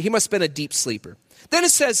 he must have been a deep sleeper. Then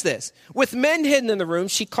it says this, with men hidden in the room,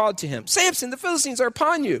 she called to him, Samson, the Philistines are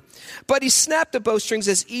upon you. But he snapped the bowstrings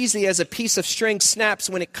as easily as a piece of string snaps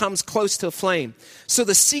when it comes close to a flame. So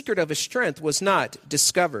the secret of his strength was not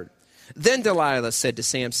discovered. Then Delilah said to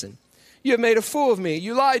Samson, you have made a fool of me.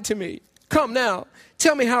 You lied to me. Come now,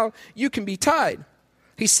 tell me how you can be tied.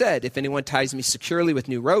 He said, if anyone ties me securely with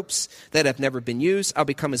new ropes that have never been used, I'll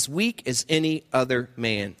become as weak as any other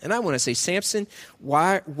man. And I want to say, Samson,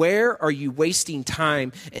 where are you wasting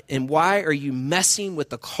time and why are you messing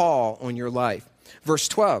with the call on your life? Verse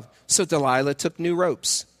 12, so Delilah took new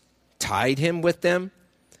ropes, tied him with them.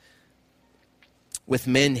 With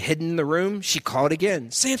men hidden in the room, she called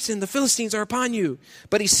again, Samson, the Philistines are upon you.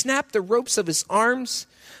 But he snapped the ropes of his arms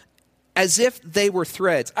as if they were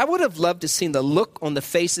threads. I would have loved to see the look on the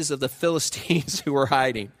faces of the Philistines who were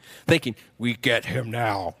hiding, thinking, we get him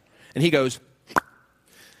now. And he goes,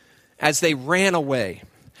 as they ran away.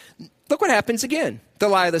 Look what happens again.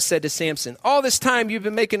 Delilah said to Samson, all this time you've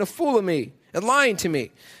been making a fool of me and lying to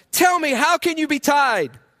me. Tell me, how can you be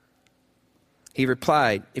tied? He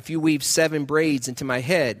replied, if you weave 7 braids into my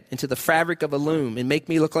head, into the fabric of a loom, and make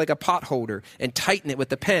me look like a potholder, and tighten it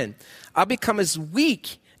with a pen, I'll become as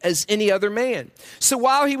weak as any other man. So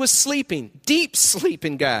while he was sleeping, deep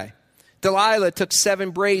sleeping guy, Delilah took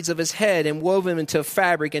 7 braids of his head and wove them into a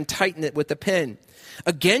fabric and tightened it with a pen.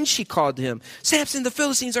 Again she called to him, Samson, the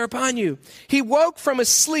Philistines are upon you. He woke from his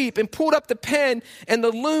sleep and pulled up the pen and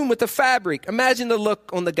the loom with the fabric. Imagine the look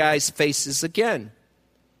on the guy's faces again.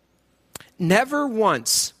 Never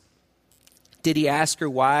once did he ask her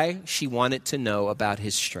why she wanted to know about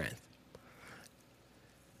his strength.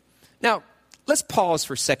 Now, let's pause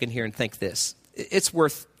for a second here and think this. It's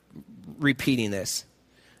worth repeating this.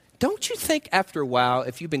 Don't you think after a while,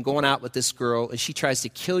 if you've been going out with this girl and she tries to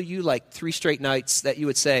kill you like 3 straight nights, that you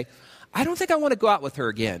would say, I don't think I want to go out with her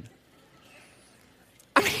again?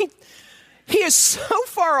 I mean, he is so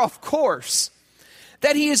far off course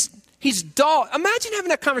that he's dull. Imagine having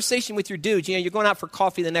that conversation with your dude. You know, you're going out for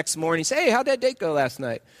coffee the next morning. You say, hey, how'd that date go last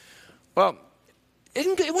night? Well,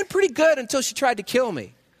 it went pretty good until she tried to kill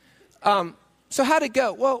me. So how'd it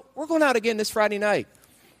go? Well, we're going out again this Friday night.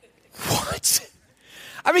 What?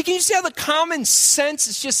 I mean, can you see how the common sense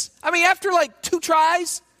is just, I mean, after like 2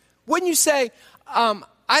 tries, wouldn't you say,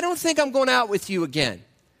 I don't think I'm going out with you again?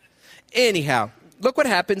 Anyhow, look what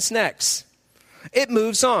happens next. It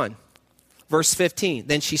moves on. Verse 15,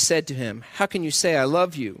 then she said to him, how can you say I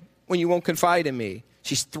love you when you won't confide in me?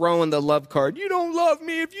 She's throwing the love card. You don't love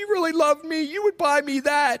me. If you really love me, you would buy me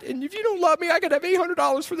that. And if you don't love me, I could have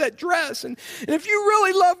 $800 for that dress. And if you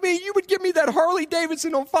really love me, you would give me that Harley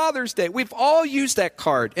Davidson on Father's Day. We've all used that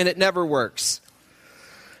card, and it never works.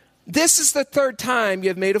 This is the 3rd time you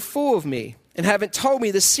have made a fool of me and haven't told me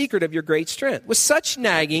the secret of your great strength. With such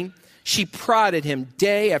nagging, she prodded him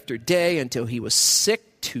day after day until he was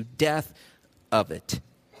sick to death of it.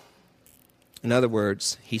 In other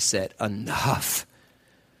words, he said, enough.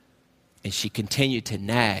 And she continued to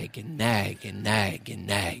nag and nag and nag and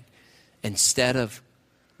nag. Instead of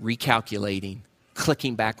recalculating,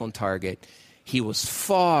 clicking back on target, he was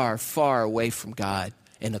far, far away from God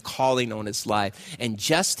and the calling on his life. And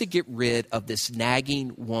just to get rid of this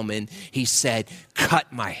nagging woman, he said,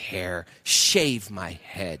 cut my hair, shave my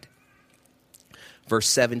head. Verse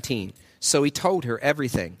 17, so he told her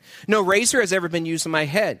everything. No razor has ever been used on my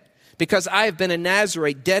head, because I have been a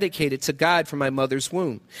Nazarite dedicated to God from my mother's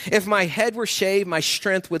womb. If my head were shaved, my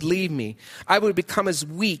strength would leave me. I would become as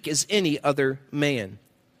weak as any other man.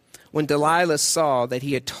 When Delilah saw that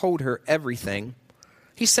he had told her everything,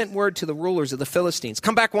 he sent word to the rulers of the Philistines,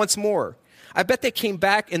 come back once more. I bet they came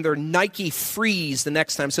back in their Nike Freeze the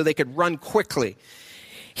next time so they could run quickly.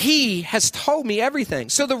 He has told me everything.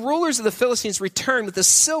 So the rulers of the Philistines returned with the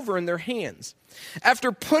silver in their hands.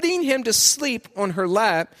 After putting him to sleep on her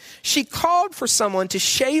lap, she called for someone to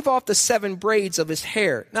shave off the 7 braids of his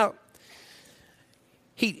hair. Now,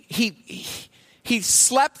 he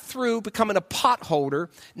slept through becoming a potholder.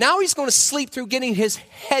 Now he's going to sleep through getting his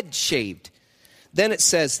head shaved. Then it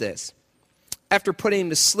says this. After putting him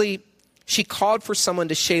to sleep, she called for someone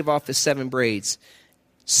to shave off his 7 braids.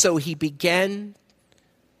 So began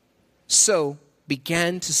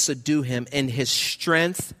to subdue him, and his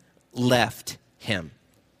strength left him.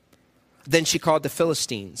 Then she called the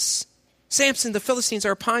Philistines. Samson, the Philistines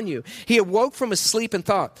are upon you. He awoke from his sleep and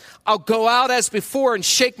thought, I'll go out as before and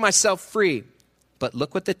shake myself free. But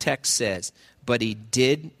look what the text says. But he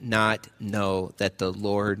did not know that the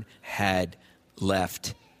Lord had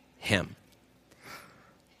left him.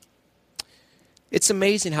 It's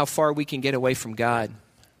amazing how far we can get away from God.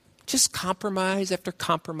 Just compromise after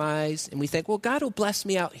compromise. And we think, well, God will bless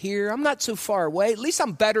me out here. I'm not so far away. At least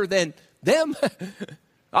I'm better than them.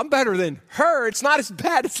 I'm better than her. It's not as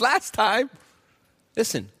bad as last time.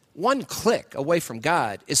 Listen, one click away from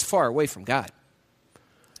God is far away from God.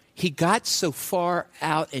 He got so far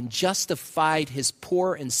out and justified his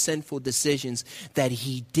poor and sinful decisions that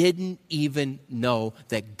he didn't even know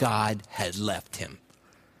that God had left him.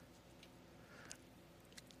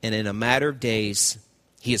 And in a matter of days,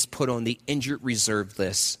 he is put on the injured reserve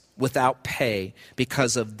list without pay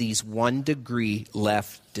because of these 1 degree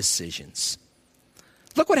left decisions.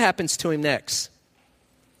 Look what happens to him next.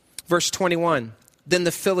 Verse 21, then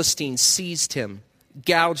the Philistines seized him,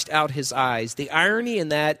 gouged out his eyes. The irony in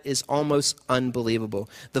that is almost unbelievable.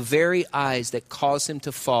 The very eyes that caused him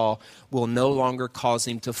to fall will no longer cause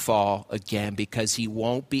him to fall again because he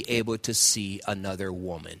won't be able to see another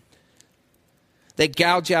woman. They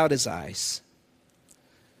gouge out his eyes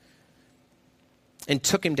and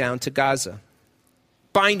took him down to Gaza.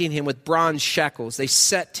 Binding him with bronze shackles, they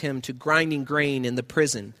set him to grinding grain in the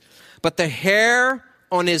prison. But the hair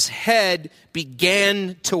on his head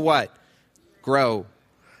began to what? Grow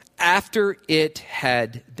after it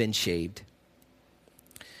had been shaved.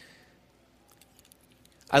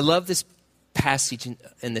 I love this passage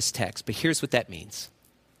in this text, but here's what that means.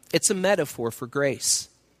 It's a metaphor for grace.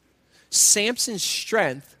 Samson's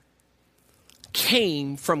strength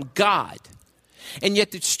came from God. And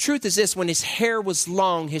yet the truth is this, when his hair was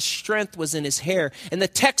long, his strength was in his hair. And the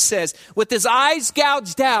text says, with his eyes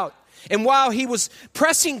gouged out, and while he was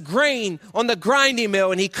pressing grain on the grinding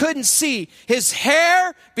mill and he couldn't see, his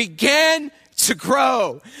hair began to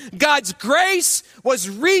grow. God's grace was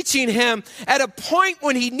reaching him at a point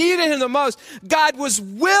when he needed him the most. God was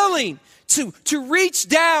willing to reach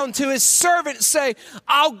down to his servant and say,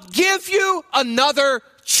 I'll give you another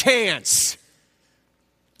chance.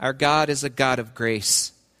 Our God is a God of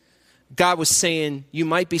grace. God was saying, you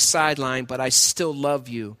might be sidelined, but I still love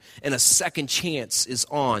you. And a second chance is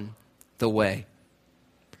on the way.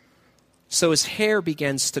 So his hair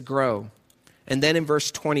begins to grow. And then in verse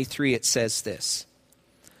 23, it says this.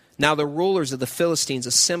 Now the rulers of the Philistines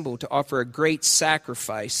assembled to offer a great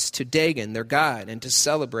sacrifice to Dagon, their god, and to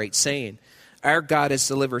celebrate, saying, our God has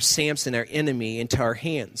delivered Samson, our enemy, into our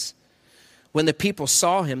hands. When the people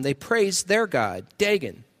saw him, they praised their god,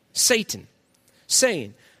 Dagon, Satan,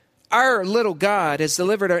 saying, our little God has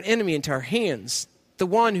delivered our enemy into our hands, the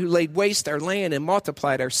one who laid waste our land and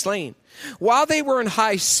multiplied our slain. While they were in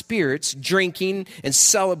high spirits, drinking and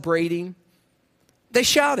celebrating, they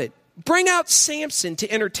shouted, bring out Samson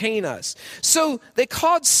to entertain us. So they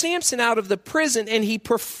called Samson out of the prison, and he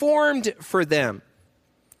performed for them.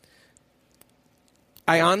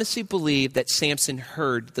 I honestly believe that Samson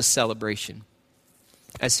heard the celebration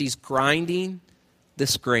as he's grinding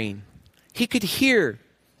this grain. He could hear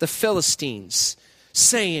the Philistines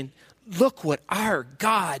saying, look what our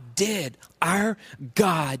God did. Our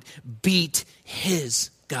God beat his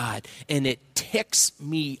God. And it ticks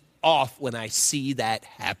me off when I see that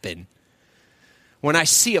happen. When I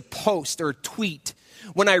see a post or a tweet,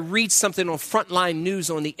 when I read something on Frontline News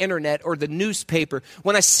on the internet or the newspaper,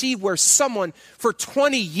 when I see where someone for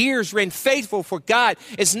 20 years ran faithful for God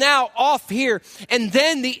is now off here, and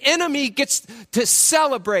then the enemy gets to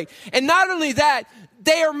celebrate. And not only that,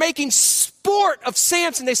 they are making sport of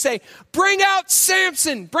Samson. They say, bring out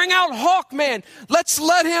Samson, bring out Hawkman. Let's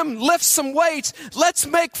let him lift some weights. Let's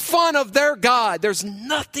make fun of their God. There's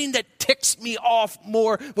nothing that ticks me off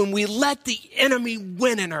more when we let the enemy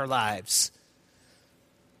win in our lives.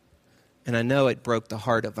 And I know it broke the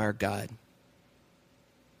heart of our God.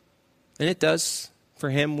 And it does for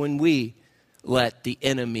him when we let the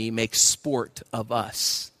enemy make sport of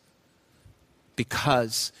us.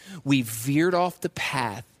 because we veered off the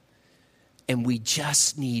path and we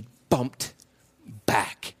just need bumped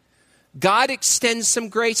back. God extends some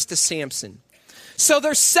grace to Samson. So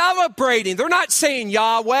they're celebrating. They're not saying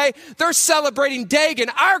Yahweh. They're celebrating Dagon.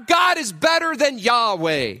 Our God is better than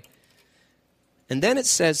Yahweh. And then it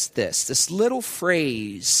says this little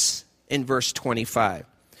phrase in verse 25.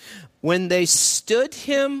 When they stood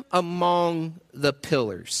him among the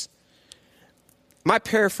pillars. My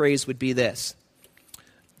paraphrase would be this.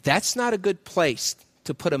 That's not a good place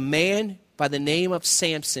to put a man by the name of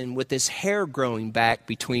Samson with his hair growing back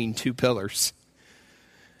between two pillars.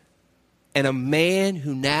 And a man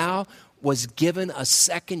who now was given a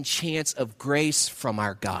second chance of grace from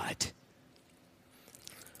our God.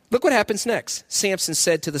 Look what happens next. Samson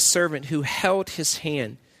said to the servant who held his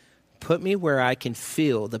hand, put me where I can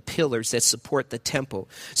feel the pillars that support the temple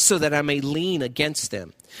so that I may lean against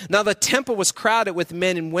them. Now the temple was crowded with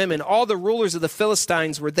men and women. All the rulers of the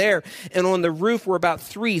Philistines were there. And on the roof were about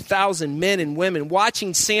 3,000 men and women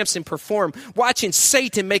watching Samson perform, watching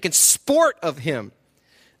Satan making sport of him.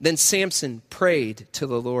 Then Samson prayed to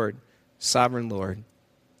the Lord, Sovereign Lord,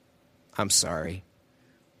 I'm sorry.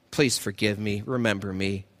 Please forgive me. Remember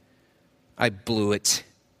me. I blew it.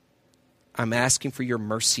 I'm asking for your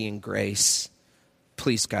mercy and grace.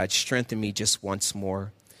 Please, God, strengthen me just once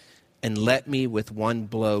more. And let me with one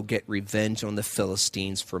blow get revenge on the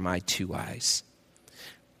Philistines for my 2 eyes.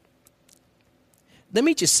 Let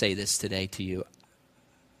me just say this today to you.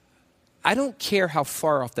 I don't care how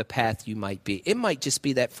far off the path you might be. It might just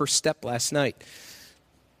be that first step last night.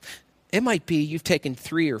 It might be you've taken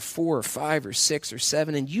 3 or 4 or 5 or 6 or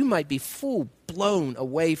 7, and you might be full blown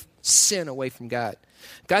away, sin away from God.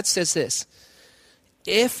 God says this,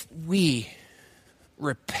 if we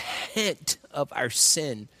repent of our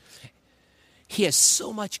sin, he has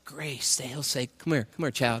so much grace that he'll say, come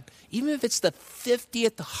here, child. Even if it's the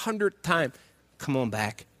 50th, the 100th time, come on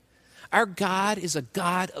back. Our God is a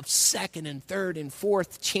God of second and third and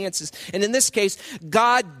fourth chances. And in this case,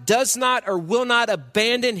 God does not or will not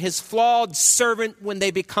abandon his flawed servant when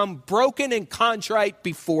they become broken and contrite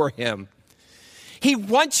before him. He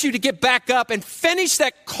wants you to get back up and finish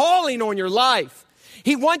that calling on your life.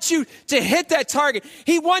 He wants you to hit that target.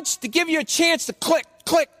 He wants to give you a chance to click,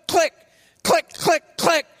 click, click, click, click,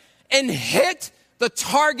 click, and hit the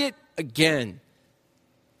target again.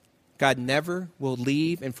 God never will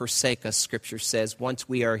leave and forsake us, Scripture says, once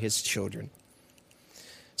we are his children.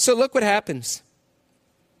 So look what happens.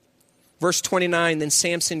 Verse 29, then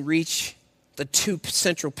Samson reached the 2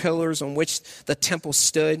 central pillars on which the temple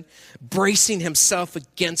stood, bracing himself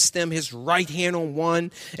against them, his right hand on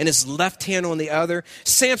one and his left hand on the other.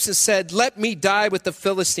 Samson said, let me die with the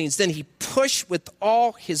Philistines. Then he pushed with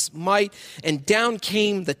all his might, and down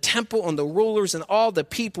came the temple on the rulers and all the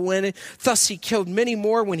people in it. Thus he killed many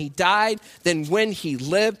more when he died than when he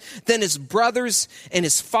lived. Then his brothers and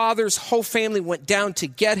his father's whole family went down to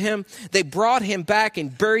get him. They brought him back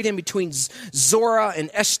and buried him between Zorah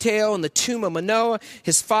and Eshtaol in the tomb of Manoah,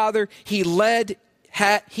 his father. He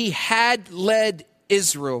had led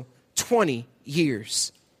Israel 20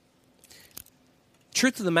 years.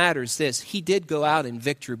 Truth of the matter is this, he did go out in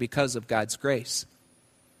victory because of God's grace.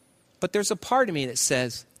 But there's a part of me that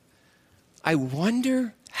says, I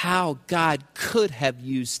wonder how God could have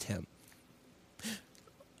used him.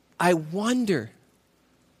 I wonder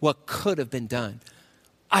what could have been done.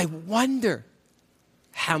 I wonder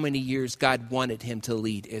how many years God wanted him to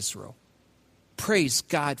lead Israel. Praise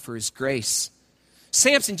God for his grace.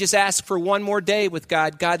 Samson just asked for one more day with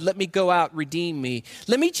God. God, let me go out, redeem me.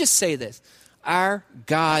 Let me just say this. Our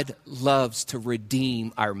God loves to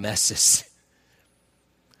redeem our messes.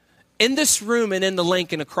 In this room and in the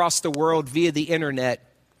link and across the world via the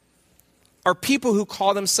internet are people who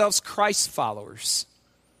call themselves Christ followers.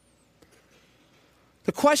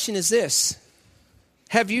 The question is this.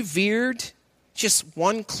 Have you veered just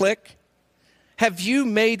one click? Have you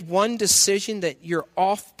made one decision that you're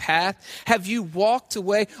off path? Have you walked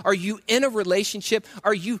away? Are you in a relationship?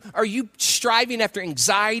 Are you striving after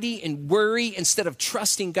anxiety and worry instead of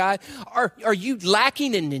trusting God? Are you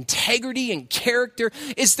lacking in integrity and character?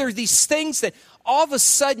 Is there these things that all of a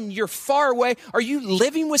sudden you're far away? Are you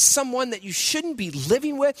living with someone that you shouldn't be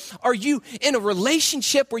living with? Are you in a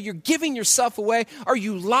relationship where you're giving yourself away? Are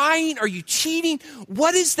you lying? Are you cheating?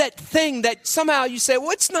 What is that thing that somehow you say, well,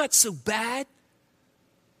 it's not so bad?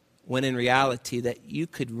 When in reality that you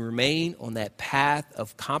could remain on that path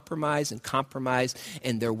of compromise,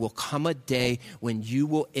 and there will come a day when you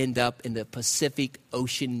will end up in the Pacific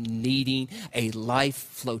Ocean needing a life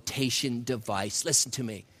flotation device. Listen to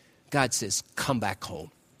me. God says, come back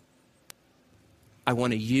home. I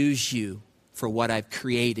want to use you for what I've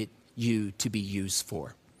created you to be used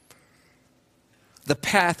for. The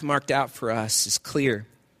path marked out for us is clear.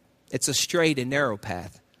 It's a straight and narrow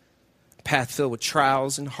path. A path filled with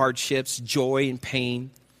trials and hardships, joy and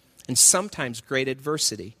pain, and sometimes great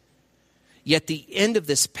adversity. Yet the end of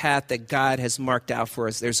this path that God has marked out for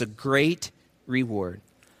us, there's a great reward.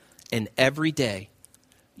 And every day,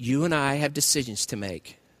 you and I have decisions to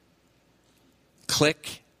make.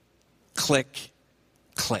 Click, click,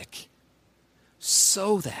 click.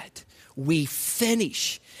 So that we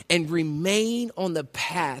finish and remain on the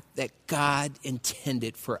path that God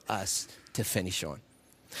intended for us to finish on.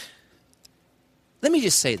 Let me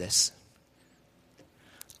just say this.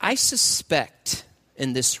 I suspect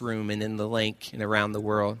in this room and in the link and around the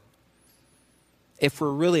world, if we're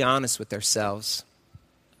really honest with ourselves,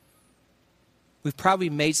 we've probably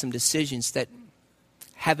made some decisions that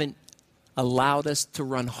haven't allowed us to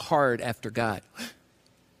run hard after God.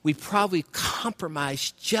 We probably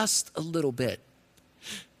compromised just a little bit.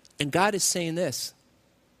 And God is saying this,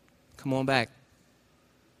 come on back,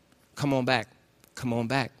 come on back, come on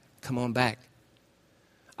back, come on back.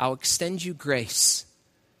 I'll extend you grace.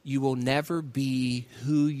 You will never be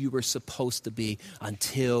who you were supposed to be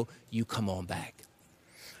until you come on back.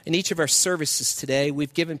 In each of our services today,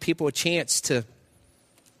 we've given people a chance to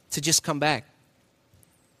just come back.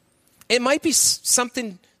 It might be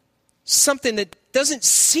something that doesn't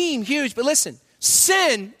seem huge, but listen,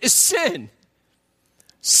 sin is sin.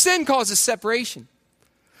 Sin causes separation.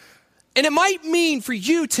 And it might mean for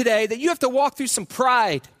you today that you have to walk through some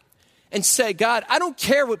pride and say, God, I don't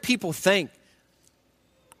care what people think.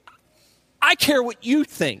 I care what you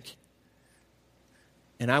think.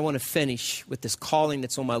 And I want to finish with this calling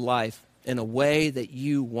that's on my life in a way that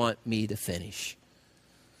you want me to finish.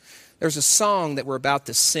 There's a song that we're about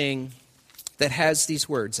to sing that has these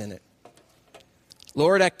words in it.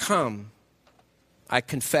 Lord, I come, I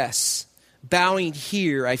confess. Bowing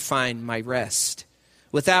here, I find my rest.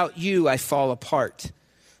 Without you, I fall apart.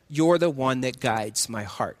 You're the one that guides my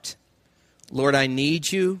heart. Lord, I need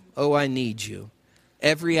you. Oh, I need you.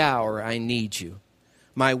 Every hour I need you.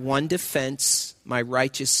 My one defense, my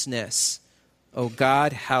righteousness. Oh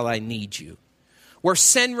God, how I need you. Where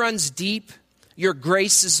sin runs deep, your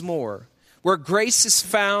grace is more. Where grace is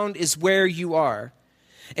found is where you are.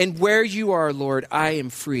 And where you are, Lord, I am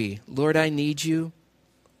free. Lord, I need you.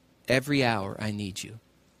 Every hour I need you.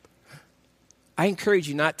 I encourage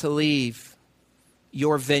you not to leave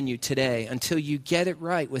your venue today until you get it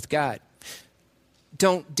right with God.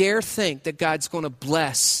 Don't dare think that God's going to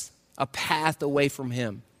bless a path away from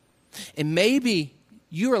him. And maybe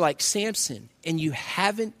you are like Samson and you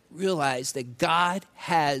haven't realized that God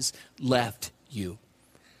has left you.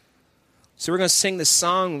 So we're going to sing this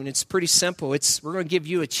song, and it's pretty simple. We're going to give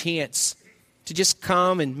you a chance to just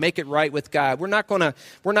come and make it right with God. We're not going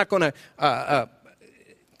to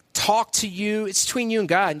talk to you. It's between you and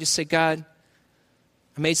God, and just say, God,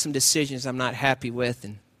 I made some decisions I'm not happy with,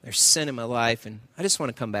 and there's sin in my life, and I just want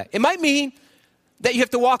to come back. It might mean that you have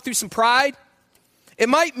to walk through some pride. It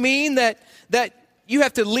might mean that you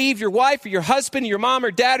have to leave your wife or your husband or your mom or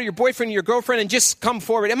dad or your boyfriend or your girlfriend and just come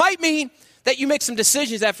forward. It might mean that you make some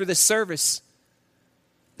decisions after this service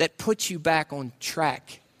that put you back on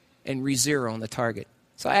track and re-zero on the target.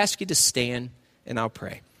 So I ask you to stand and I'll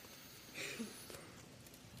pray.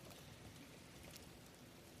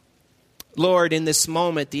 Lord, in this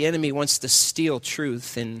moment, the enemy wants to steal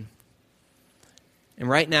truth. And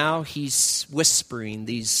right now, he's whispering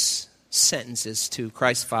these sentences to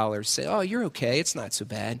Christ followers. Say, oh, you're okay. It's not so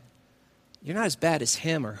bad. You're not as bad as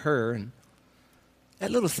him or her. And that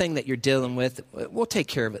little thing that you're dealing with, we'll take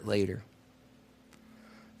care of it later.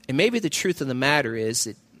 And maybe the truth of the matter is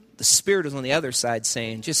that the Spirit is on the other side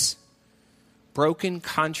saying, just broken,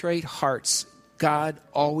 contrite hearts, God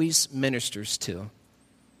always ministers to.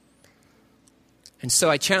 And so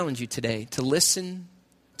I challenge you today to listen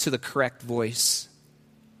to the correct voice.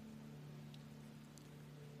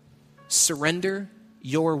 Surrender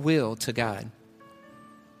your will to God.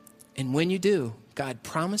 And when you do, God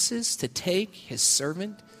promises to take his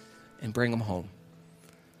servant and bring him home.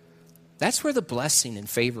 That's where the blessing and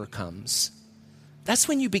favor comes. That's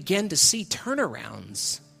when you begin to see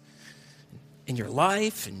turnarounds in your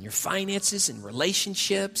life and your finances and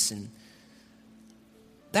relationships. And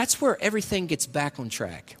that's where everything gets back on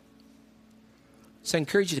track. So I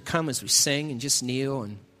encourage you to come as we sing and just kneel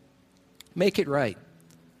and make it right.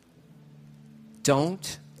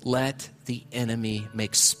 Don't let the enemy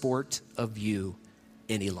make sport of you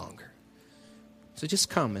any longer. So just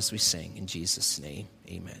come as we sing in Jesus' name.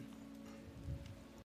 Amen.